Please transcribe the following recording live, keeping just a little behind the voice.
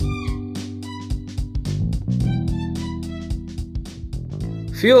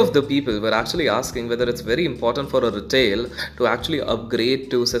Few of the people were actually asking whether it's very important for a retail to actually upgrade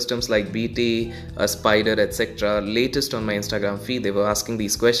to systems like BT, Spider, etc. Latest on my Instagram feed, they were asking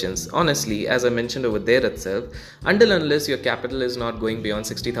these questions. Honestly, as I mentioned over there itself, until unless your capital is not going beyond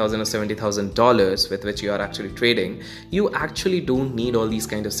 $60,000 or $70,000 with which you are actually trading, you actually don't need all these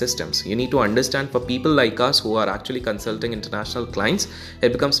kind of systems. You need to understand, for people like us who are actually consulting international clients,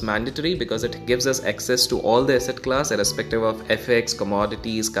 it becomes mandatory because it gives us access to all the asset class irrespective of FX,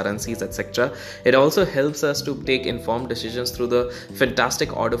 commodities, currencies, etc. It also helps us to take informed decisions through the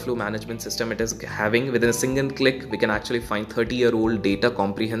fantastic order flow management system it is having. Within a single click, we can actually find 30-year-old data,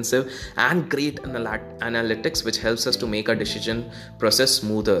 comprehensive and great analytics, which helps us to make our decision process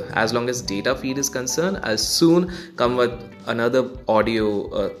smoother. As long as data feed is concerned, I'll soon come with another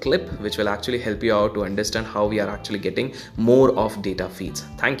audio clip which will actually help you out to understand how we are actually getting more of data feeds.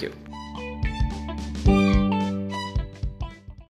 Thank you.